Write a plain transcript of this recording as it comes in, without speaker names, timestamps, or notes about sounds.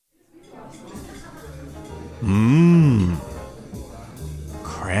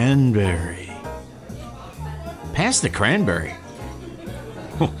cranberry. Pass the cranberry.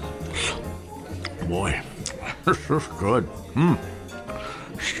 Boy, this is good.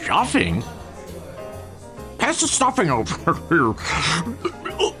 Stuffing? Pass the stuffing over here.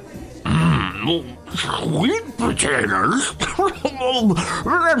 Sweet potatoes?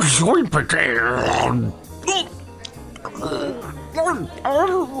 Sweet potatoes.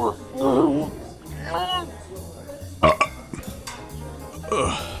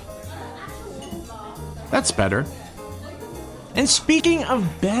 That's better. And speaking of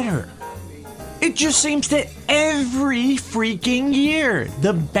better, it just seems that every freaking year,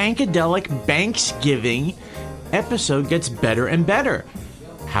 the Bankadelic Banksgiving episode gets better and better.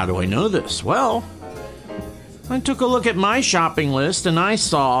 How do I know this? Well, I took a look at my shopping list and I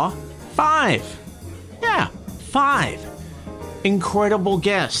saw 5. Yeah, 5 incredible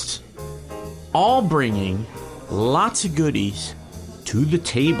guests, all bringing lots of goodies to the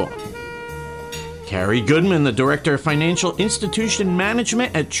table. Carrie Goodman, the Director of Financial Institution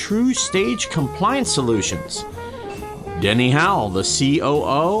Management at TruStage Compliance Solutions. Denny Howell, the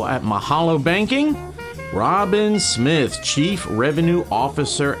COO at Mahalo Banking. Robin Smith, Chief Revenue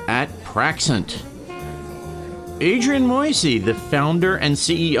Officer at Praxent. Adrian Moise, the founder and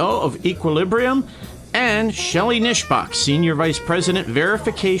CEO of Aequilibrium. And Shelly Nischbach, Senior Vice President,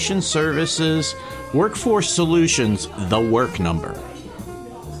 Verification Services, Workforce Solutions, the work number.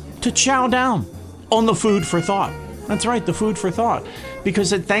 To chow down on the food for thought. That's right, the food for thought.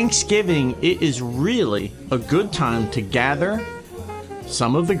 Because at Thanksgiving, it is really a good time to gather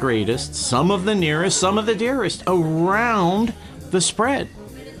some of the greatest, some of the nearest, some of the dearest around the spread.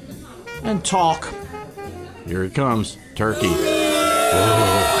 And talk. Here it comes. Turkey.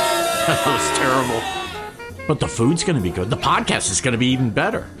 Oh, that was terrible. But the food's going to be good. The podcast is going to be even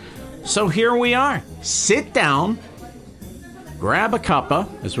better. So here we are. Sit down, grab a cuppa,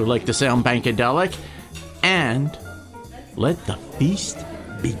 as we like to say on Bankadelic, and let the feast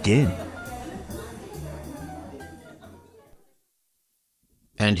begin.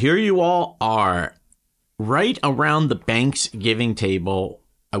 And here you all are, right around the Banksgiving table.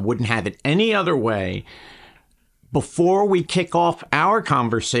 I wouldn't have it any other way. Before we kick off our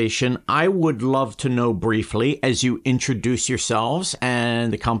conversation, I would love to know briefly, as you introduce yourselves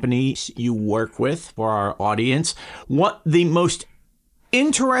and the companies you work with for our audience, what the most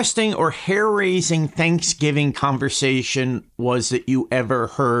interesting or hair-raising Thanksgiving conversation was that you ever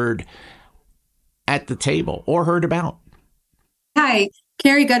heard at the table or heard about. Hi,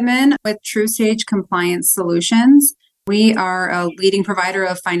 Carrie Goodman with TruStage Compliance Solutions. We are a leading provider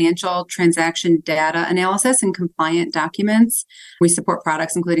of financial transaction data analysis and compliant documents. We support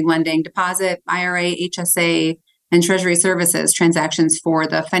products including lending, deposit, IRA, HSA, and treasury services transactions for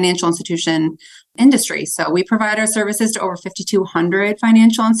the financial institution industry. So we provide our services to over 5,200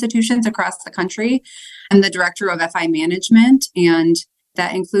 financial institutions across the country. I'm the director of FI management, and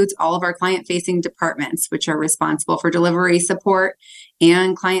that includes all of our client-facing departments, which are responsible for delivery support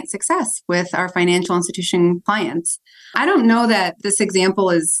and client success with our financial institution clients. I don't know that this example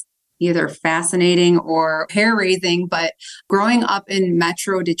is either fascinating or hair-raising, but growing up in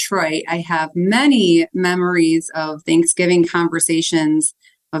Metro Detroit, I have many memories of Thanksgiving conversations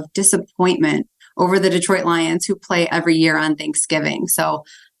of disappointment over the Detroit Lions, who play every year on Thanksgiving. So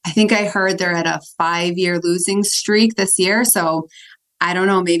I think I heard they're at a 5-year losing streak this year. So I don't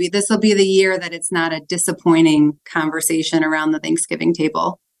know, maybe this will be the year that it's not a disappointing conversation around the Thanksgiving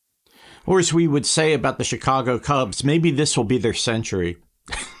table. Or as we would say about the Chicago Cubs, maybe this will be their century.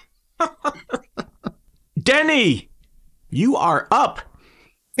 Denny, you are up.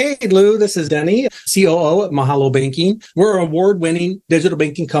 Hey, Lou, this is Denny, COO at Mahalo Banking. We're an award-winning digital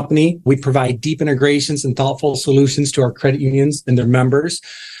banking company. We provide deep integrations and thoughtful solutions to our credit unions and their members.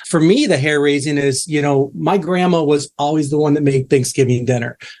 For me, the hair raising is, my grandma was always the one that made Thanksgiving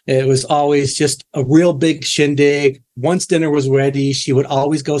dinner. It was always just a real big shindig. Once dinner was ready, she would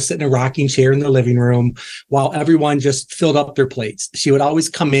always go sit in a rocking chair in the living room while everyone just filled up their plates. She would always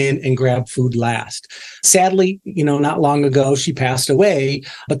come in and grab food last. Sadly, not long ago, she passed away.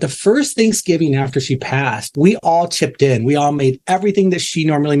 But the first Thanksgiving after she passed, we all chipped in. We all made everything that she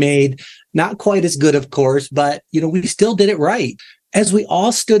normally made. Not quite as good, of course, but, we still did it right. As we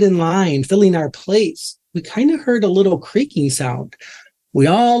all stood in line filling our plates, we kind of heard a little creaking sound. We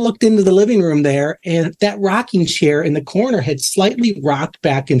all looked into the living room there, and that rocking chair in the corner had slightly rocked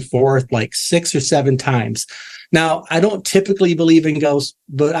back and forth like 6 or 7 times. Now, I don't typically believe in ghosts,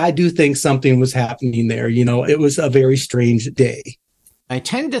 but I do think something was happening there. It was a very strange day. I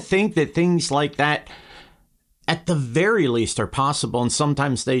tend to think that things like that, at the very least are possible, and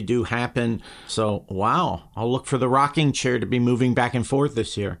sometimes they do happen. So, wow, I'll look for the rocking chair to be moving back and forth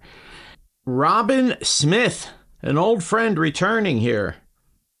this year. Robin Smith, an old friend returning here.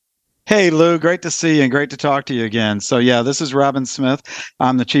 Hey, Lou, great to see you and great to talk to you again. So, yeah, this is Robin Smith.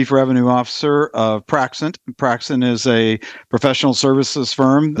 I'm the Chief Revenue Officer of Praxent. Praxent is a professional services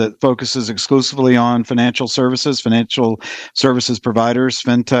firm that focuses exclusively on financial services providers,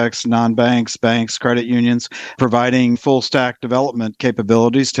 fintechs, non-banks, banks, credit unions, providing full stack development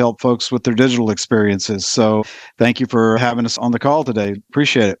capabilities to help folks with their digital experiences. So, thank you for having us on the call today.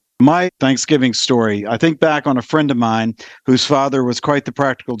 Appreciate it. My Thanksgiving story, I think back on a friend of mine whose father was quite the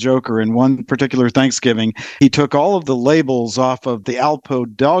practical joker. In one particular Thanksgiving, he took all of the labels off of the Alpo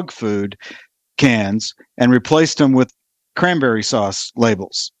dog food cans and replaced them with cranberry sauce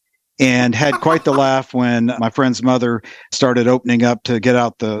labels, and had quite the laugh when my friend's mother started opening up to get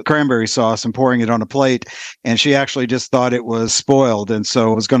out the cranberry sauce and pouring it on a plate. And she actually just thought it was spoiled, and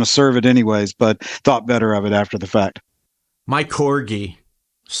so was going to serve it anyways, but thought better of it after the fact. My corgi,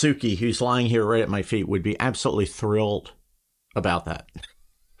 Suki, who's lying here right at my feet, would be absolutely thrilled about that.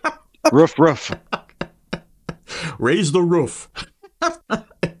 Roof, roof. Raise the roof.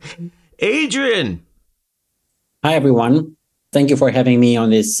 Adrian. Hi, everyone. Thank you for having me on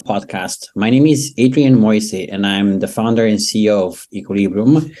this podcast. My name is Adrian Moise, and I'm the founder and CEO of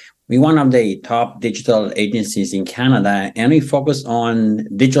Aequilibrium. We're one of the top digital agencies in Canada, and we focus on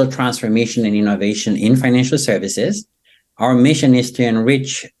digital transformation and innovation in financial services. Our mission is to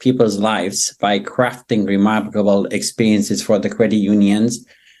enrich people's lives by crafting remarkable experiences for the credit unions,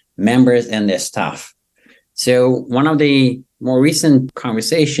 members, and their staff. So one of the more recent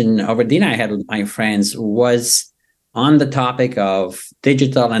conversation over dinner I had with my friends was on the topic of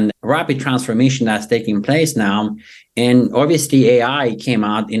digital and rapid transformation that's taking place now. And obviously AI came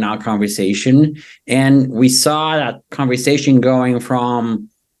out in our conversation, and we saw that conversation going from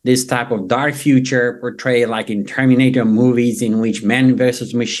this type of dark future portrayed like in Terminator movies in which man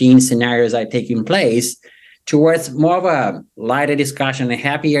versus machine scenarios are taking place towards more of a lighter discussion, a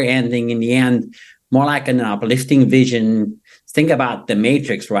happier ending in the end, more like an uplifting vision. Think about the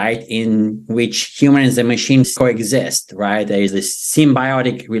Matrix, right? In which humans and machines coexist, right? There is this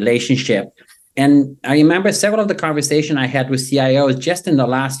symbiotic relationship. And I remember several of the conversations I had with CIOs just in the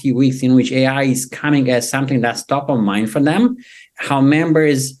last few weeks in which AI is coming as something that's top of mind for them. How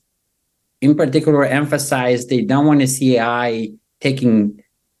members in particular emphasize they don't want to see AI taking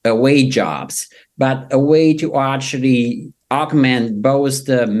away jobs, but a way to actually augment both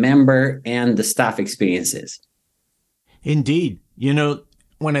the member and the staff experiences. Indeed. You know,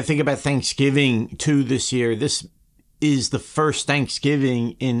 when I think about Thanksgiving too this year, this is the first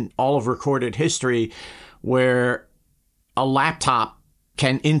Thanksgiving in all of recorded history where a laptop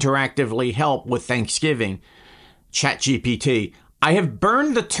can interactively help with Thanksgiving. ChatGPT. I have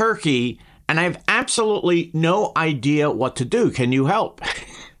burned the turkey and I have absolutely no idea what to do. Can you help?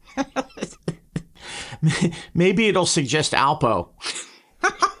 Maybe it'll suggest Alpo.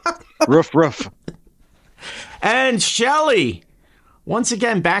 Roof, roof. And Shelly, once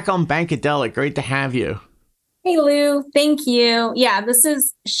again, back on Bankadelic. Great to have you. Hey, Lou. Thank you. Yeah, this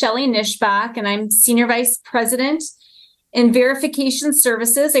is Shelly Nischbach, and I'm Senior Vice President in Verification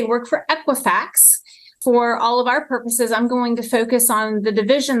Services. I work for Equifax. For all of our purposes, I'm going to focus on the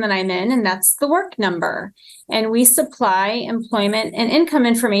division that I'm in, and that's the work number. And we supply employment and income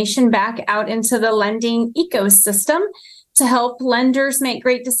information back out into the lending ecosystem to help lenders make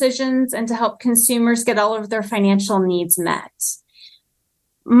great decisions and to help consumers get all of their financial needs met.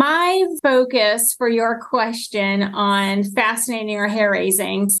 My focus for your question on fascinating or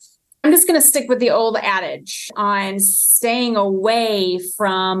hair-raising, I'm just going to stick with the old adage on staying away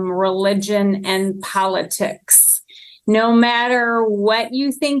from religion and politics. No matter what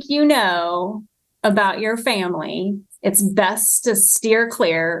you think you know about your family, it's best to steer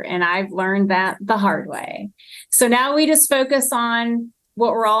clear, and I've learned that the hard way. So now we just focus on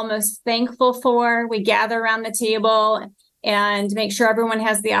what we're all most thankful for. We gather around the table and make sure everyone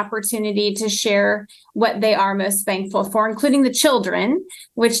has the opportunity to share what they are most thankful for, including the children,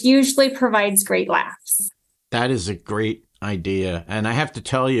 which usually provides great laughs. That is a great idea. And I have to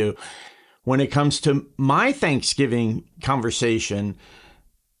tell you, when it comes to my Thanksgiving conversation,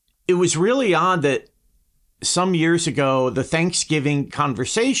 it was really odd that some years ago, the Thanksgiving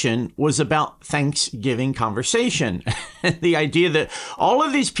conversation was about Thanksgiving conversation. The idea that all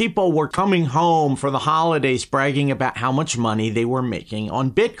of these people were coming home for the holidays bragging about how much money they were making on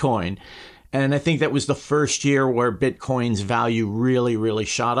Bitcoin. And I think that was the first year where Bitcoin's value really, really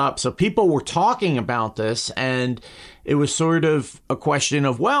shot up. So people were talking about this, and it was sort of a question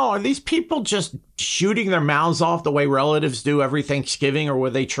of, well, are these people just shooting their mouths off the way relatives do every Thanksgiving, or were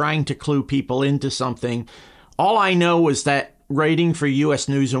they trying to clue people into something? All I know was that writing for U.S.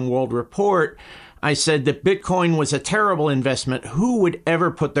 News and World Report, I said that Bitcoin was a terrible investment. Who would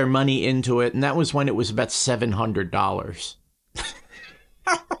ever put their money into it? And that was when it was about $700.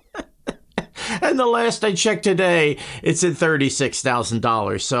 And the last I checked today, it's at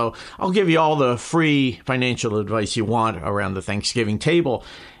 $36,000. So I'll give you all the free financial advice you want around the Thanksgiving table.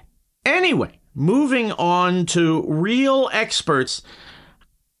 Anyway, moving on to real experts,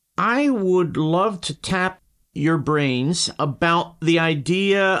 I would love to tap your brains about the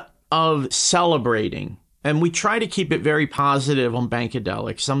idea of celebrating. And we try to keep it very positive on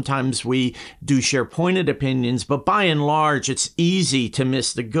Bankadelic. Sometimes we do share pointed opinions, but by and large, it's easy to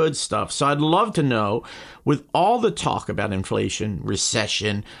miss the good stuff. So I'd love to know, with all the talk about inflation,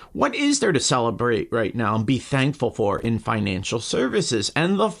 recession, what is there to celebrate right now and be thankful for in financial services?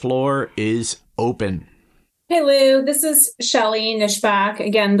 And the floor is open. Hey, Lou, this is Shelly Nischbach,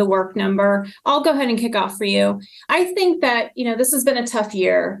 again, the work number. I'll go ahead and kick off for you. I think that, this has been a tough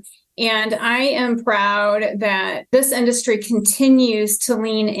year. And I am proud that this industry continues to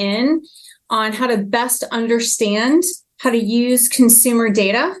lean in on how to best understand how to use consumer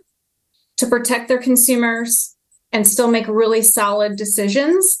data to protect their consumers and still make really solid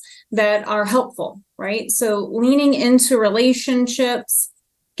decisions that are helpful, right? So leaning into relationships,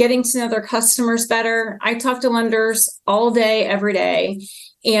 getting to know their customers better. I talk to lenders all day, every day,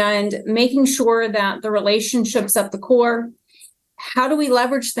 and making sure that the relationship's at the core. How do we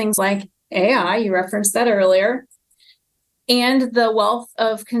leverage things like AI, you referenced that earlier, and the wealth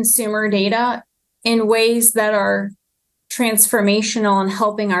of consumer data in ways that are transformational and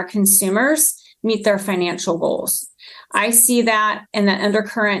helping our consumers meet their financial goals? I see that, and that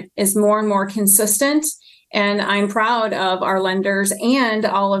undercurrent is more and more consistent. And I'm proud of our lenders and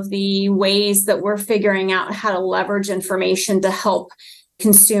all of the ways that we're figuring out how to leverage information to help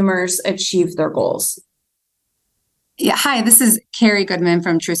consumers achieve their goals. Yeah, hi, this is Carrie Goodman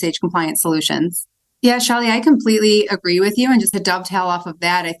from TruStage Compliance Solutions. Yeah, Shelly, I completely agree with you. And just to dovetail off of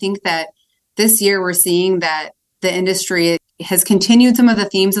that, I think that this year we're seeing that the industry has continued some of the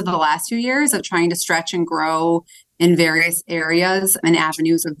themes of the last few years of trying to stretch and grow in various areas and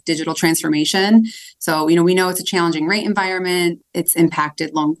avenues of digital transformation. So, we know it's a challenging rate environment. It's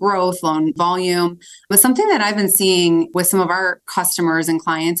impacted loan growth, loan volume. But something that I've been seeing with some of our customers and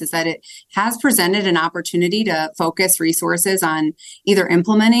clients is that it has presented an opportunity to focus resources on either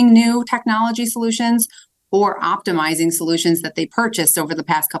implementing new technology solutions or optimizing solutions that they purchased over the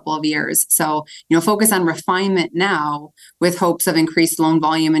past couple of years. So, focus on refinement now with hopes of increased loan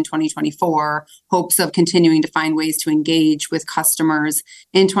volume in 2024, hopes of continuing to find ways to engage with customers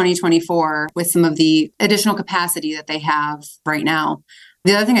in 2024 with some of the additional capacity that they have right now.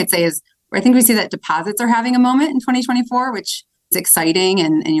 The other thing I'd say is, I think we see that deposits are having a moment in 2024, which is exciting,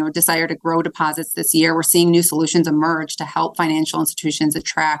 and desire to grow deposits this year. We're seeing new solutions emerge to help financial institutions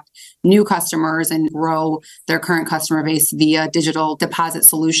attract new customers and grow their current customer base via digital deposit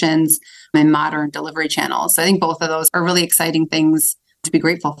solutions and modern delivery channels. So I think both of those are really exciting things to be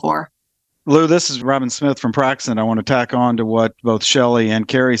grateful for. Lou, this is Robin Smith from Praxent. I want to tack on to what both Shelly and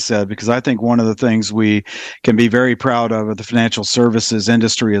Carrie said, because I think one of the things we can be very proud of the financial services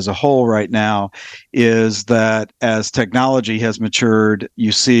industry as a whole right now is that as technology has matured,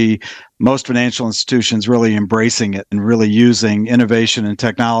 you see most financial institutions really embracing it and really using innovation and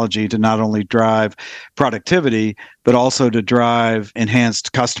technology to not only drive productivity, but also to drive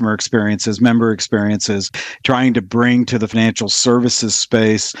enhanced customer experiences, member experiences, trying to bring to the financial services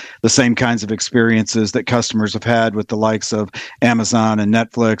space the same kinds of experiences that customers have had with the likes of Amazon and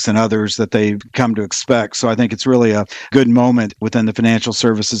Netflix and others that they've come to expect. So I think it's really a good moment within the financial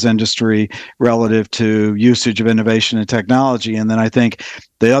services industry relative to usage of innovation and technology. And then I think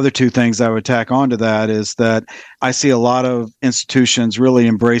the other two things I would tack onto that is that I see a lot of institutions really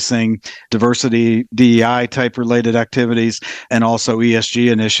embracing diversity, DEI type related activities, and also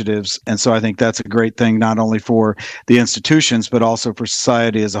ESG initiatives. And so I think that's a great thing, not only for the institutions, but also for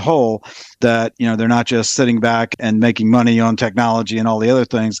society as a whole, that, they're not just sitting back and making money on technology and all the other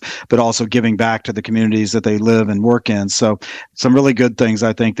things, but also giving back to the communities that they live and work in. So some really good things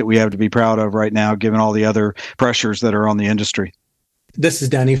I think that we have to be proud of right now, given all the other pressures that are on the industry. This is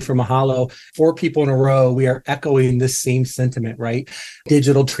Denny from Mahalo. 4 people in a row, we are echoing this same sentiment, right?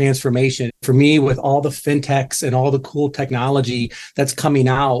 Digital transformation. For me, with all the fintechs and all the cool technology that's coming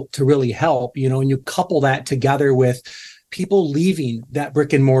out to really help, and you couple that together with people leaving that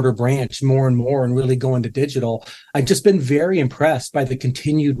brick and mortar branch more and more and really going to digital. I've just been very impressed by the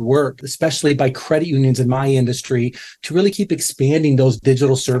continued work, especially by credit unions in my industry, to really keep expanding those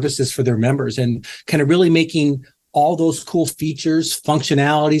digital services for their members and kind of really making all those cool features,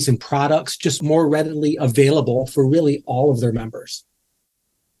 functionalities, and products just more readily available for really all of their members.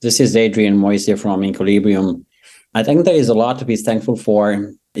 This is Adrian Moise from Equilibrium. I think there is a lot to be thankful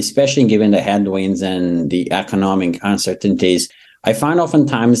for, especially given the headwinds and the economic uncertainties. I find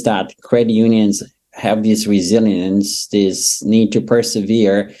oftentimes that credit unions have this resilience, this need to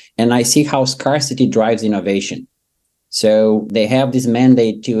persevere, and I see how scarcity drives innovation. So they have this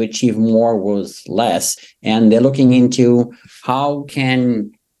mandate to achieve more with less, and they're looking into how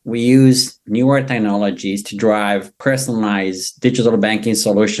can we use newer technologies to drive personalized digital banking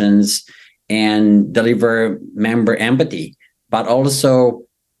solutions and deliver member empathy, but also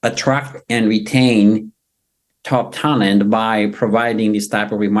attract and retain top talent by providing this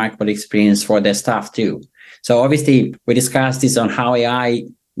type of remarkable experience for their staff too. So obviously we discussed this on how AI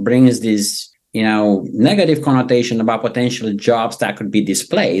brings this negative connotation about potential jobs that could be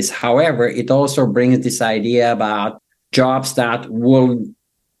displaced. However, it also brings this idea about jobs that will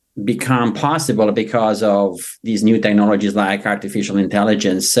become possible because of these new technologies like artificial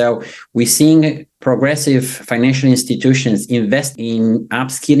intelligence. So we're seeing progressive financial institutions invest in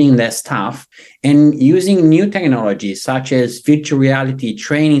upskilling their staff and using new technologies such as virtual reality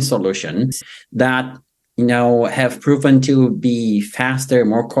training solutions that have proven to be faster,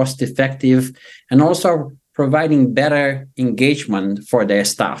 more cost-effective, and also providing better engagement for their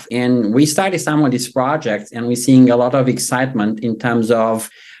staff. And we started some of these projects, and we're seeing a lot of excitement in terms of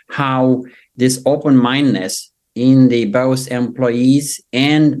how this open-mindedness in the both employees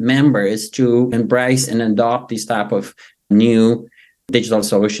and members to embrace and adopt this type of new digital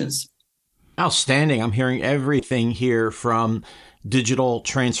solutions. Outstanding. I'm hearing everything here from digital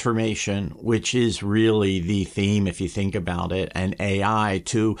transformation, which is really the theme if you think about it, and AI,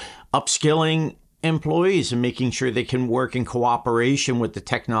 to upskilling employees and making sure they can work in cooperation with the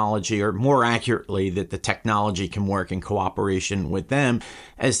technology, or more accurately, that the technology can work in cooperation with them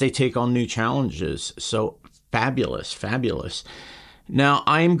as they take on new challenges. So fabulous, fabulous. Now,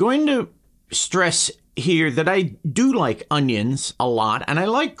 I'm going to stress here that I do like onions a lot, and I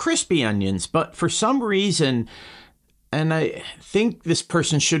like crispy onions, but for some reason, and I think this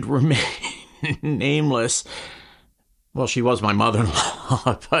person should remain nameless. Well, she was my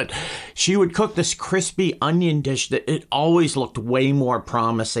mother-in-law, but she would cook this crispy onion dish that it always looked way more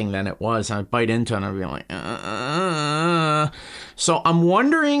promising than it was. I'd bite into it and I'd be like, So I'm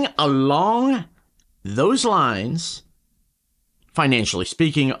wondering, along those lines, financially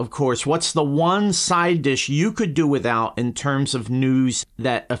speaking, of course, what's the one side dish you could do without in terms of news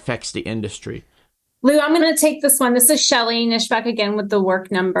that affects the industry? Lou, I'm going to take this one. This is Shelly Nischbach again with the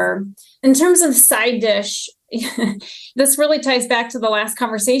work number. In terms of side dish, this really ties back to the last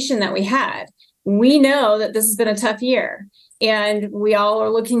conversation that we had. We know that this has been a tough year, and we all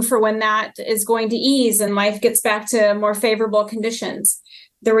are looking for when that is going to ease and life gets back to more favorable conditions.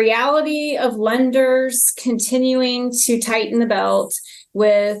 The reality of lenders continuing to tighten the belt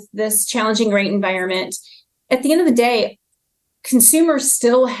with this challenging rate environment, at the end of the day, consumers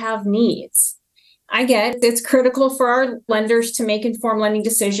still have needs. I get it's critical for our lenders to make informed lending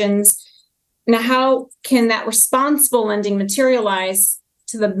decisions. Now, how can that responsible lending materialize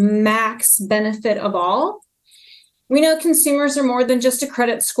to the max benefit of all? We know consumers are more than just a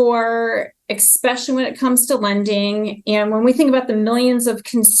credit score, especially when it comes to lending. And when we think about the millions of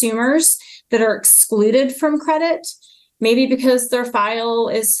consumers that are excluded from credit, maybe because their file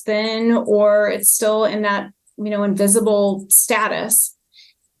is thin or it's still in that, invisible status,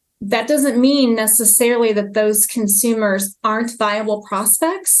 that doesn't mean necessarily that those consumers aren't viable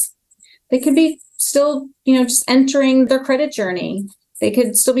prospects. They could be still, just entering their credit journey. They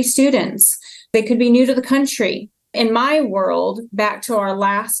could still be students. They could be new to the country. In my world, back to our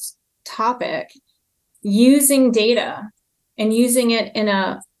last topic, using data and using it in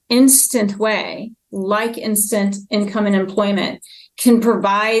an instant way, like instant income and employment, can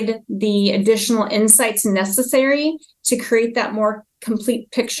provide the additional insights necessary to create that more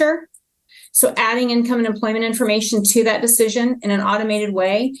complete picture. So adding income and employment information to that decision in an automated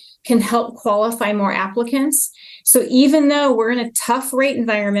way can help qualify more applicants. So even though we're in a tough rate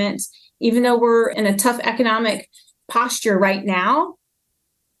environment, even though we're in a tough economic posture right now,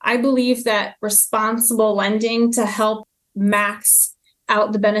 I believe that responsible lending to help max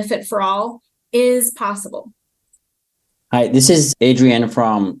out the benefit for all is possible. Hi, this is Adrian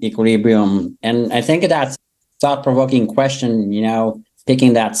from Equilibrium. And I think that's a thought-provoking question,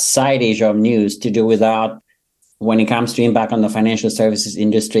 picking that side issue of news to do without when it comes to impact on the financial services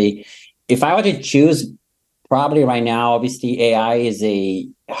industry. If I were to choose, probably right now, obviously AI is a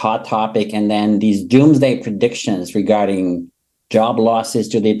hot topic, and then these doomsday predictions regarding job losses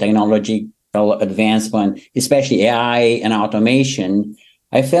to the technological advancement, especially AI and automation.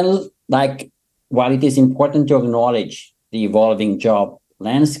 I feel like while it is important to acknowledge the evolving job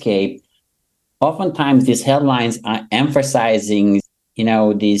landscape, oftentimes these headlines are emphasizing,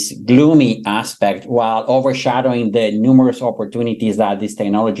 this gloomy aspect while overshadowing the numerous opportunities that this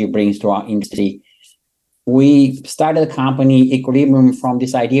technology brings to our industry. We started a company, Aequilibrium, from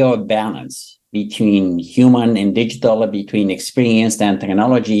this idea of balance between human and digital, between experience and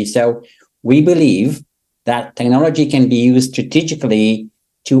technology. So we believe that technology can be used strategically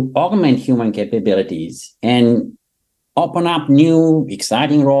to augment human capabilities and open up new,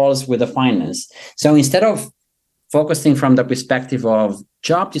 exciting roles with the finance. So instead of focusing from the perspective of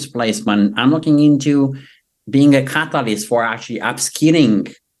job displacement, I'm looking into being a catalyst for actually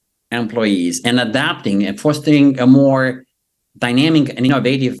upskilling employees and adapting and fostering a more dynamic and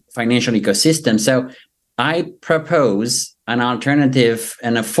innovative financial ecosystem. So I propose an alternative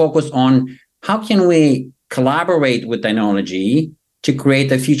and a focus on how can we collaborate with technology to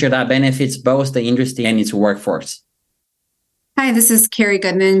create a future that benefits both the industry and its workforce. Hi, this is Carrie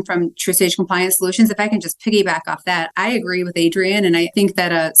Goodman from TruStage Compliance Solutions. If I can just piggyback off that, I agree with Adrian, and I think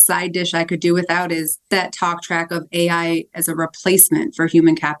that a side dish I could do without is that talk track of AI as a replacement for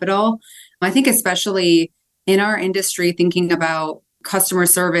human capital. I think especially in our industry, thinking about customer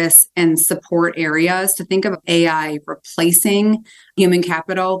service and support areas, to think of AI replacing human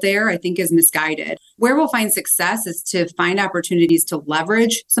capital there, I think is misguided. Where we'll find success is to find opportunities to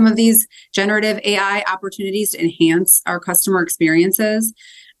leverage some of these generative AI opportunities to enhance our customer experiences.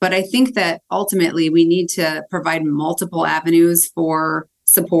 But I think that ultimately we need to provide multiple avenues for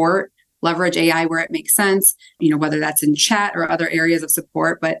support, leverage AI where it makes sense, whether that's in chat or other areas of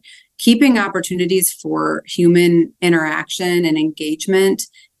support, but keeping opportunities for human interaction and engagement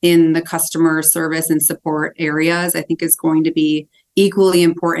in the customer service and support areas, I think is going to be equally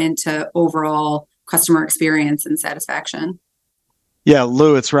important to overall customer experience and satisfaction. Yeah,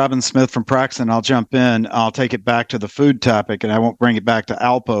 Lou, it's Robin Smith from Praxent. I'll jump in. I'll take it back to the food topic, and I won't bring it back to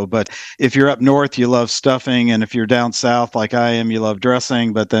Alpo. But if you're up north, you love stuffing. And if you're down south like I am, you love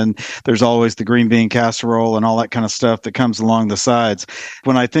dressing. But then there's always the green bean casserole and all that kind of stuff that comes along the sides.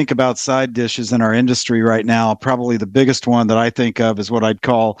 When I think about side dishes in our industry right now, probably the biggest one that I think of is what I'd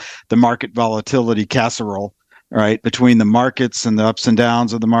call the market volatility casserole. Right, between the markets and the ups and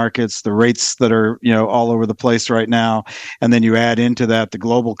downs of the markets, the rates that are, all over the place right now. And then you add into that the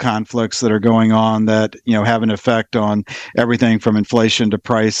global conflicts that are going on that, have an effect on everything from inflation to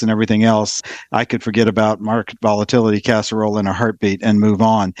price and everything else. I could forget about market volatility casserole in a heartbeat and move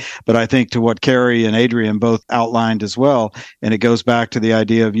on. But I think to what Carrie and Adrian both outlined as well, and it goes back to the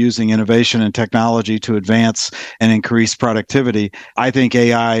idea of using innovation and technology to advance and increase productivity. I think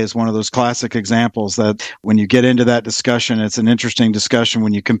AI is one of those classic examples that when you get into that discussion, it's an interesting discussion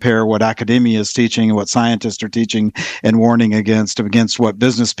when you compare what academia is teaching and what scientists are teaching and warning against what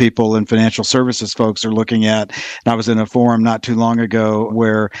business people and financial services folks are looking at. And I was in a forum not too long ago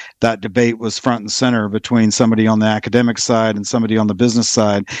where that debate was front and center between somebody on the academic side and somebody on the business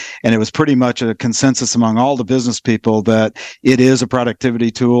side. And it was pretty much a consensus among all the business people that it is a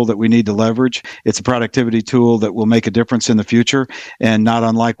productivity tool that we need to leverage. It's a productivity tool that will make a difference in the future. And not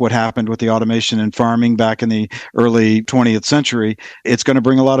unlike what happened with the automation in farming back in the early 20th century, it's going to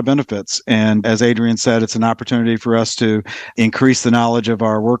bring a lot of benefits. And as Adrian said, it's an opportunity for us to increase the knowledge of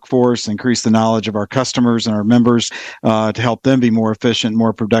our workforce, increase the knowledge of our customers and our members to help them be more efficient,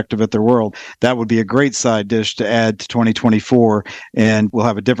 more productive at their world. That would be a great side dish to add to 2024. And we'll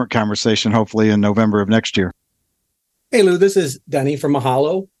have a different conversation, hopefully, in November of next year. Hey, Lou, this is Denny from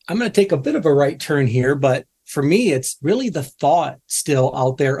Mahalo. I'm going to take a bit of a right turn here, but for me, it's really the thought still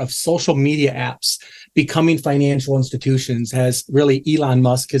out there of social media apps becoming financial institutions, as really Elon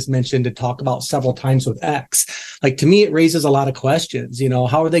Musk has mentioned to talk about several times with X. Like, to me, it raises a lot of questions.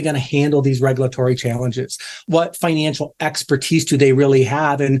 How are they going to handle these regulatory challenges? What financial expertise do they really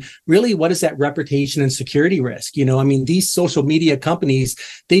have? And really, what is that reputation and security risk? These social media companies,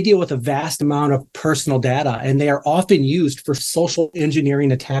 they deal with a vast amount of personal data, and they are often used for social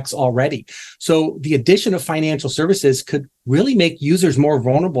engineering attacks already. So the addition of financial services could really make users more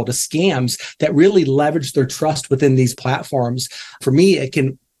vulnerable to scams that really leverage their trust within these platforms. For me, it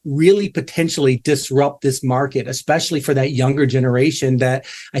can really potentially disrupt this market, especially for that younger generation that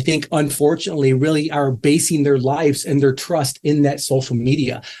I think, unfortunately, really are basing their lives and their trust in that social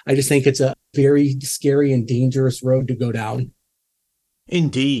media. I just think it's a very scary and dangerous road to go down.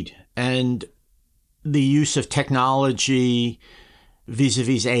 Indeed. And the use of technology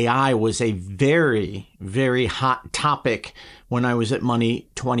vis-a-vis AI was a very, very hot topic when I was at Money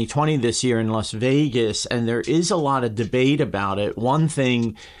 2020 this year in Las Vegas, and there is a lot of debate about it. One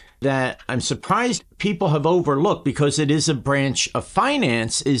thing that I'm surprised people have overlooked, because it is a branch of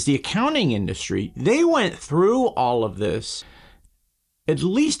finance, is the accounting industry. They went through all of this at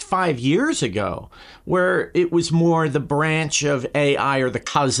least 5 years ago, where it was more the branch of AI, or the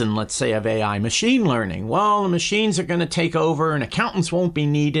cousin, let's say, of AI, machine learning. Well, the machines are going to take over and accountants won't be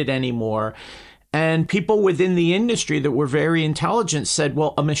needed anymore. And people within the industry that were very intelligent said,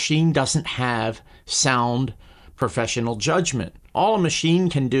 well, a machine doesn't have sound professional judgment. All a machine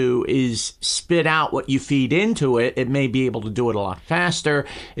can do is spit out what you feed into it. It may be able to do it a lot faster.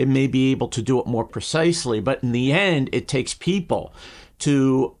 It may be able to do it more precisely. But in the end, it takes people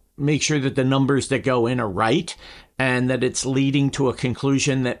to make sure that the numbers that go in are right and that it's leading to a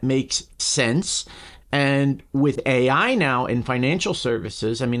conclusion that makes sense. And with AI now in financial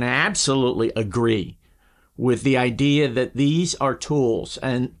services, I mean, I absolutely agree with the idea that these are tools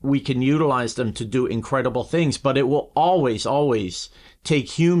and we can utilize them to do incredible things, but it will always, always take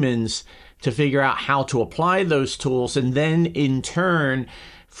humans to figure out how to apply those tools and then in turn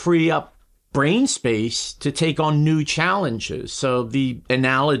free up brain space to take on new challenges. So the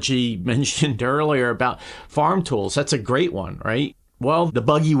analogy mentioned earlier about farm tools, that's a great one, right? Well, the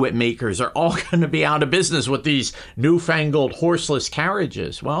buggy whip makers are all going to be out of business with these newfangled horseless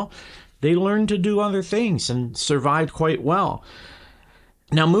carriages. Well, they learned to do other things and survived quite well.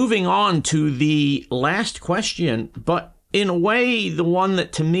 Now, moving on to the last question, but in a way, the one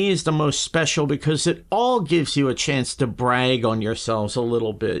that to me is the most special because it all gives you a chance to brag on yourselves a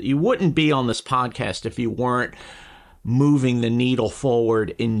little bit. You wouldn't be on this podcast if you weren't moving the needle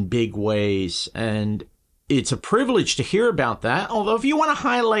forward in big ways. And it's a privilege to hear about that. Although if you want to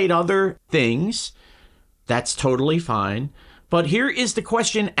highlight other things, that's totally fine. But here is the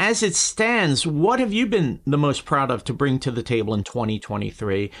question as it stands. What have you been the most proud of to bring to the table in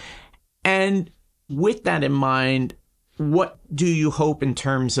 2023? And with that in mind, what do you hope in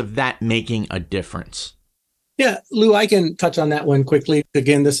terms of that making a difference? Yeah, Lou, I can touch on that one quickly.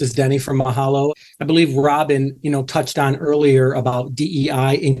 Again, this is Denny from Mahalo. I believe Robin, touched on earlier about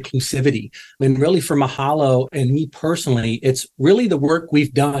DEI inclusivity. And really for Mahalo and me personally, it's really the work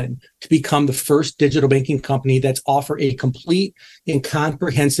we've done to become the first digital banking company that's offer a complete and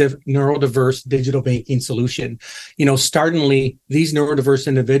comprehensive neurodiverse digital banking solution. Startlingly, these neurodiverse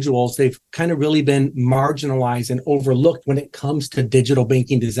individuals, they've kind of really been marginalized and overlooked when it comes to digital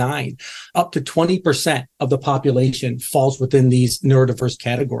banking design. Up to 20% of the population falls within these neurodiverse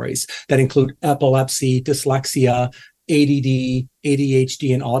categories that include epilepsy, dyslexia, ADD,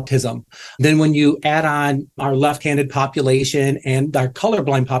 ADHD, and autism. Then when you add on our left-handed population and our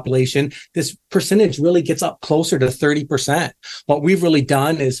colorblind population, this percentage really gets up closer to 30%. What we've really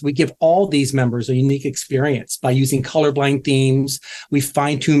done is we give all these members a unique experience by using colorblind themes. We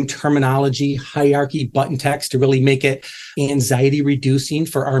fine-tune terminology, hierarchy, button text to really make it anxiety reducing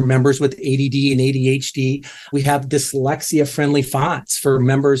for our members with ADD and ADHD. We have dyslexia-friendly fonts for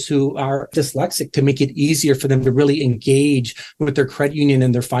members who are dyslexic to make it easier for them to really engage with their credit union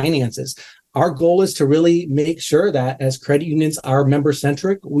and their finances. Our goal is to really make sure that as credit unions are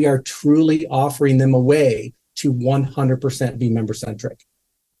member-centric, we are truly offering them a way to 100% be member-centric.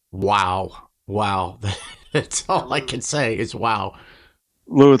 Wow. That's all I can say is wow.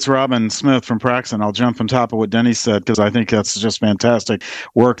 Lou, it's Robin Smith from Praxent. I'll jump on top of what Denny said because I think that's just fantastic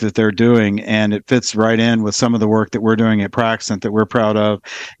work that they're doing. And it fits right in with some of the work that we're doing at Praxent that we're proud of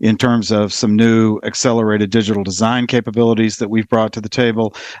in terms of some new accelerated digital design capabilities that we've brought to the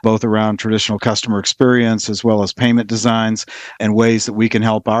table, both around traditional customer experience as well as payment designs and ways that we can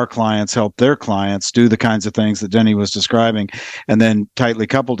help our clients help their clients do the kinds of things that Denny was describing. And then tightly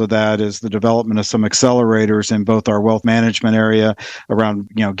coupled to that is the development of some accelerators in both our wealth management area around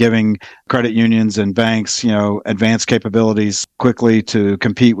giving credit unions and banks, advanced capabilities quickly to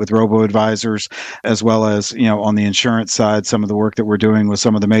compete with robo-advisors, as well as, on the insurance side, some of the work that we're doing with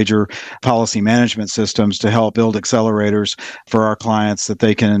some of the major policy management systems to help build accelerators for our clients that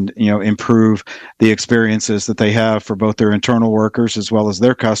they can, improve the experiences that they have for both their internal workers as well as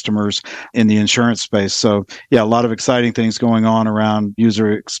their customers in the insurance space. So, a lot of exciting things going on around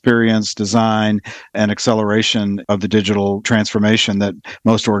user experience, design, and acceleration of the digital transformation that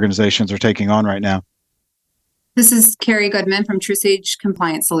most organizations are taking on right now. This is Carrie Goodman from TruStage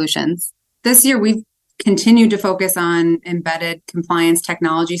Compliance Solutions. This year, we've continued to focus on embedded compliance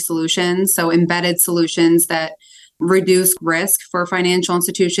technology solutions. So embedded solutions that reduce risk for financial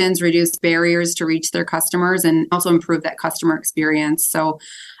institutions, reduce barriers to reach their customers, and also improve that customer experience. So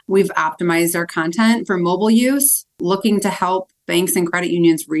we've optimized our content for mobile use, looking to help banks and credit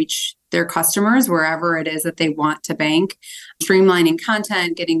unions reach their customers wherever it is that they want to bank, streamlining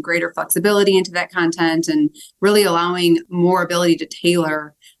content, getting greater flexibility into that content, and really allowing more ability to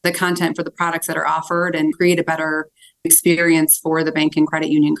tailor the content for the products that are offered and create a better experience for the bank and credit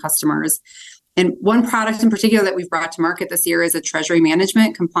union customers. And one product in particular that we've brought to market this year is a treasury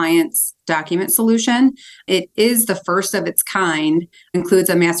management compliance document solution. It is the first of its kind, includes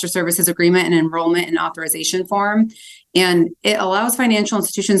a master services agreement and enrollment and authorization form. And it allows financial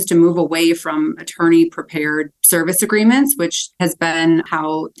institutions to move away from attorney prepared service agreements, which has been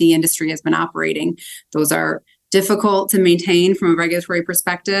how the industry has been operating. Those are difficult to maintain from a regulatory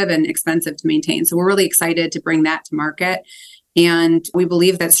perspective and expensive to maintain. So we're really excited to bring that to market. And we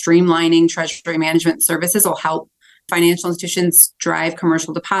believe that streamlining treasury management services will help financial institutions drive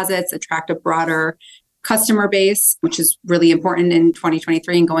commercial deposits, attract a broader customer base, which is really important in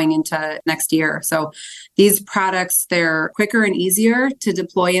 2023 and going into next year. So these products, they're quicker and easier to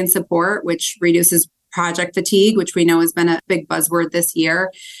deploy and support, which reduces project fatigue, which we know has been a big buzzword this year.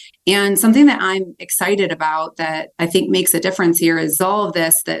 And something that I'm excited about that I think makes a difference here is all of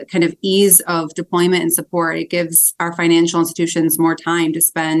this, that kind of ease of deployment and support. It gives our financial institutions more time to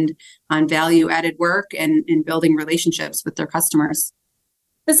spend on value added work and building relationships with their customers.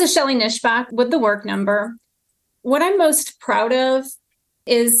 This is Shelly Nischbach with The Work Number. What I'm most proud of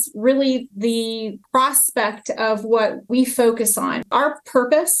is really the prospect of what we focus on. Our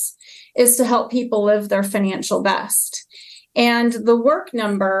purpose is to help people live their financial best. And The Work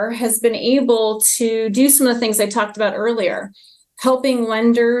Number has been able to do some of the things I talked about earlier, helping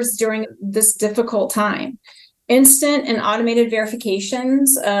lenders during this difficult time. Instant and automated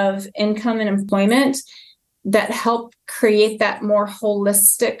verifications of income and employment that help create that more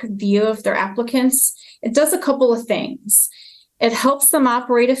holistic view of their applicants. It does a couple of things. It helps them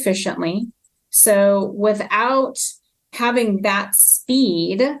operate efficiently. So without having that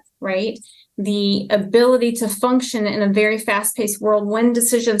speed, right, the ability to function in a very fast-paced world when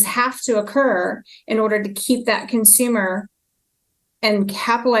decisions have to occur in order to keep that consumer and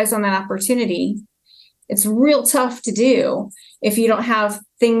capitalize on that opportunity, it's real tough to do if you don't have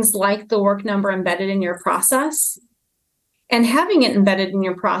things like The Work Number embedded in your process. And having it embedded in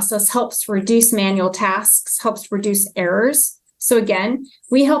your process helps reduce manual tasks, helps reduce errors. So again,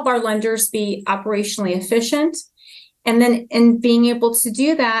 we help our lenders be operationally efficient. And then in being able to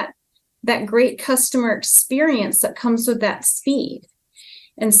do that great customer experience that comes with that speed.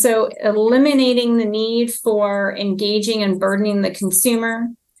 And so eliminating the need for engaging and burdening the consumer,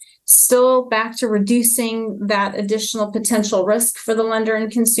 still back to reducing that additional potential risk for the lender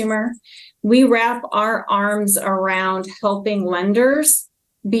and consumer. We wrap our arms around helping lenders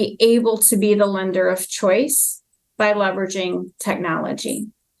be able to be the lender of choice by leveraging technology.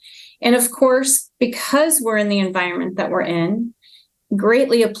 And of course, because we're in the environment that we're in,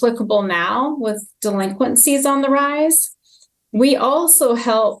 greatly applicable now with delinquencies on the rise, we also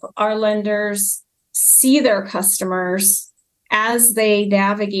help our lenders see their customers as they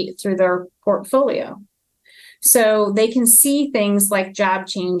navigate through their portfolio. So they can see things like job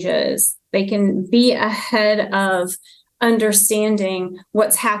changes. They can be ahead of understanding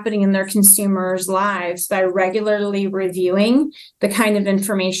what's happening in their consumers' lives by regularly reviewing the kind of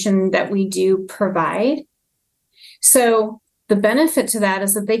information that we do provide. So the benefit to that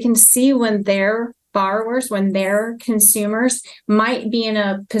is that they can see when their borrowers, when their consumers might be in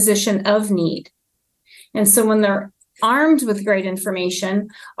a position of need. And so when they're armed with great information,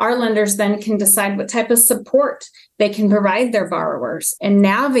 our lenders then can decide what type of support they can provide their borrowers and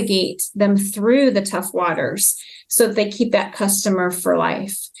navigate them through the tough waters so that they keep that customer for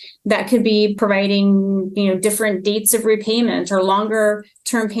life. That could be providing, different dates of repayment or longer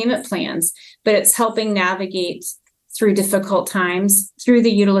term payment plans, but it's helping navigate through difficult times through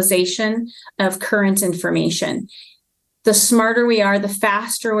the utilization of current information. The smarter we are, the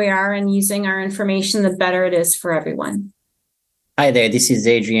faster we are in using our information, the better it is for everyone. Hi there, this is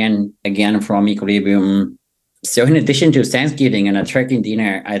Adrian again from Aequilibrium. So in addition to Thanksgiving and a turkey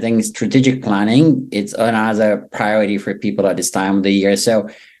dinner, I think strategic planning, it's another priority for people at this time of the year. So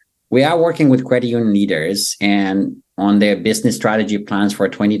we are working with credit union leaders and on their business strategy plans for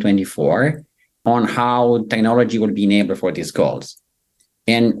 2024 on how technology will be enabled for these goals.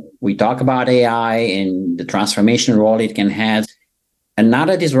 And we talk about AI and the transformation role it can have.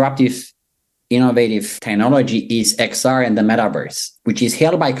 Another disruptive, innovative technology is XR and the metaverse, which is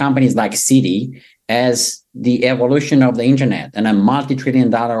held by companies like Citi as the evolution of the internet and a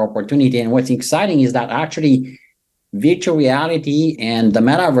multi-trillion-dollar opportunity. And what's exciting is that actually virtual reality and the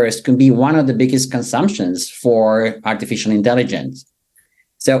metaverse can be one of the biggest consumptions for artificial intelligence.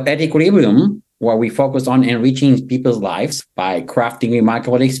 So at Equilibrium, where we focus on enriching people's lives by crafting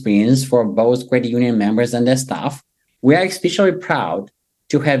remarkable experience for both credit union members and their staff, we are especially proud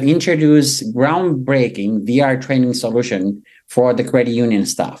to have introduced groundbreaking VR training solution for the credit union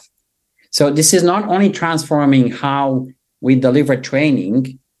staff. So this is not only transforming how we deliver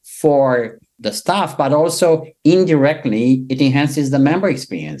training for the staff, but also indirectly, it enhances the member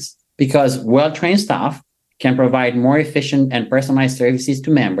experience because well-trained staff can provide more efficient and personalized services to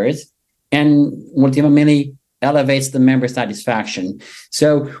members and ultimately elevates the member satisfaction.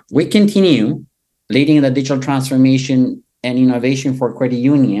 So we continue leading the digital transformation and innovation for credit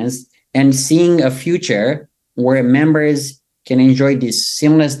unions and seeing a future where members can enjoy these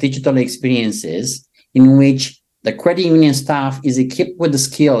seamless digital experiences in which the credit union staff is equipped with the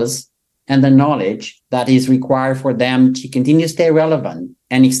skills and the knowledge that is required for them to continue to stay relevant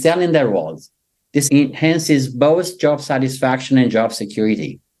and excel in their roles. This enhances both job satisfaction and job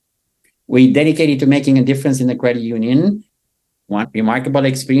security. We dedicated to making a difference in the credit union, one remarkable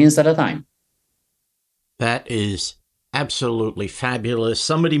experience at a time. That is absolutely fabulous.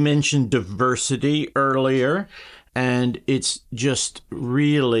 Somebody mentioned diversity earlier, and it's just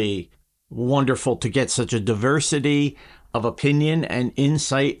really wonderful to get such a diversity of opinion and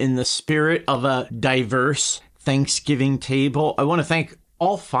insight in the spirit of a diverse Thanksgiving table. I want to thank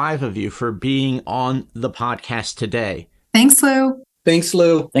all 5 of you for being on the podcast today. Thanks, Lou. Thanks,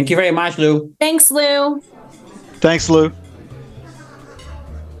 Lou. Thank you very much, Lou. Thanks, Lou. Thanks, Lou.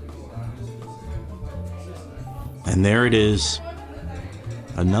 And there it is.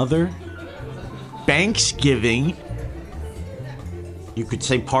 Another Banksgiving. You could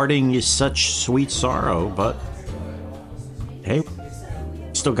say parting is such sweet sorrow, but hey,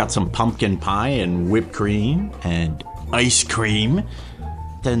 still got some pumpkin pie and whipped cream and ice cream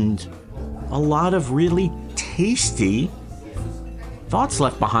and a lot of really tasty thoughts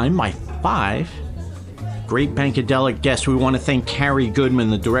left behind by 5 great Bankadelic guests. We want to thank Carrie Goodman,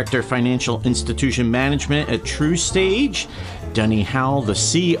 the Director of Financial Institution Management at TruStage, Denny Howell, the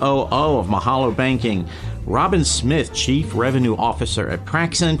COO of Mahalo Banking, Robin Smith, Chief Revenue Officer at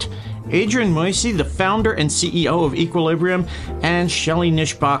Praxent, Adrian Moise, the founder and CEO of Aequilibrium, and Shelly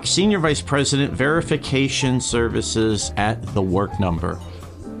Nischbach, Senior Vice President, Verification Services at The Work Number.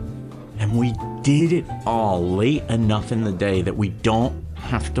 And we did it all late enough in the day that we don't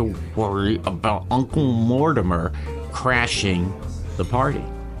have to worry about Uncle Mortimer crashing the party.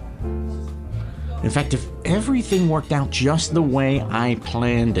 In fact, if everything worked out just the way I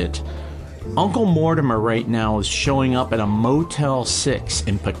planned it, Uncle Mortimer right now is showing up at a Motel 6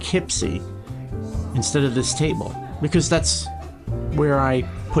 in Poughkeepsie instead of this table, because that's where I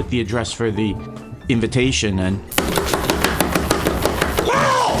put the address for the invitation. And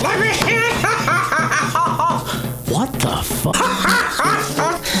Whoa, let me what the fuck?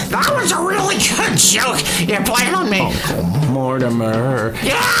 That was a really good joke you played on me. Uncle Mortimer.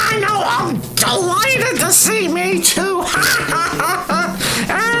 Yeah, I know. I'm delighted to see me too.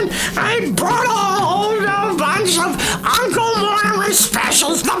 And I brought a whole bunch of Uncle Mortimer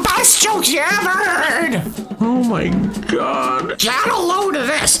specials, the best jokes you ever heard. Oh my god. Get a load of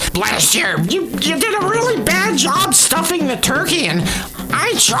this. Last year, you did a really bad job stuffing the turkey, and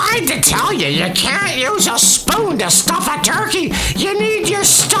I tried to tell you, you can't use a spoon to stuff a turkey. You need your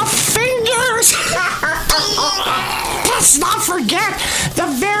stuffed fingers. Let's not forget the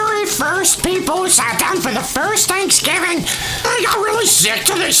very first people who sat down for the first Thanksgiving. They got really sick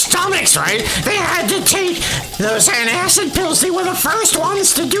to their stomachs, right? They had to take those antacid pills. They were the first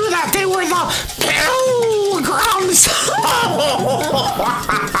ones to do that. They were the pilgrims.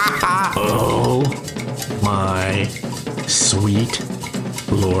 Oh my sweet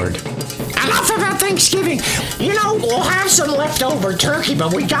Lord. Enough about Thanksgiving. You know, we'll have some leftover turkey,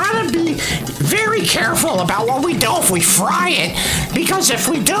 but we gotta be very careful about what we do if we fry it. Because if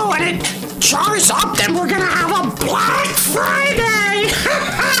we do and it chars up, then we're gonna have a Black Friday.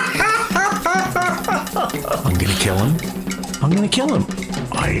 I'm gonna kill him. I'm gonna kill him.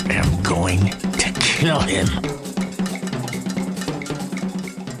 I am going to kill him.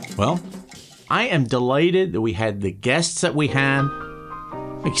 Well, I am delighted that we had the guests that we had,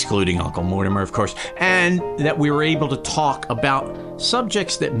 excluding Uncle Mortimer, of course, and that we were able to talk about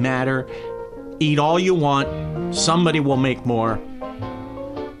subjects that matter. Eat all you want. Somebody will make more.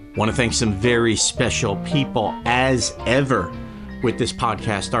 Want to thank some very special people, as ever, with this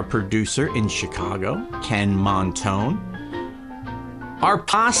podcast. Our producer in Chicago, Ken Montone. Our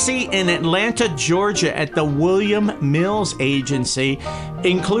posse in Atlanta, Georgia at the William Mills Agency,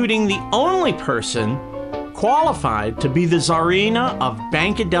 including the only person qualified to be the Tsarina of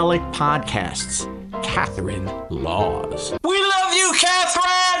Bankadelic podcasts, Catherine Laws. We love you,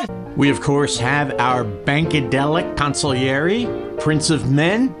 Catherine! We, of course, have our Bankadelic consigliere, Prince of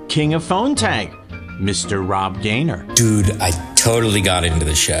Men, King of Phone Tag, Mr. Rob Gaynor. Dude, I totally got into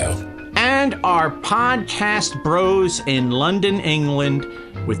the show. And our podcast bros in London, England,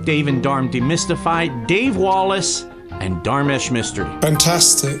 with Dave and Darm Demystified, Dave Wallace, and Dharmesh Mystery.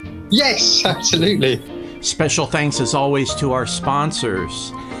 Fantastic. Yes, absolutely. Special thanks, as always, to our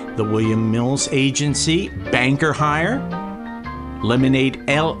sponsors, the William Mills Agency, Banker Hire, Lemonade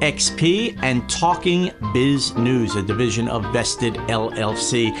LXP, and Talking Biz News, a division of Vested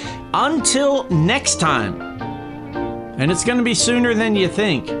LLC. Until next time, and it's going to be sooner than you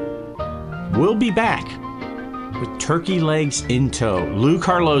think, we'll be back with turkey legs in tow. Lou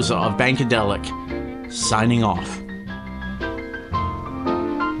Carlozo of Bankadelic, signing off.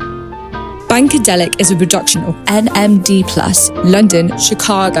 Bankadelic is a production of NMD Plus, London,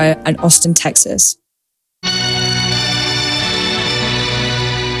 Chicago, and Austin, Texas.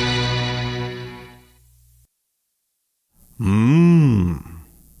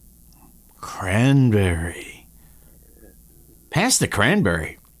 Cranberry. Pass the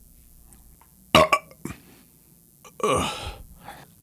cranberry. Ugh.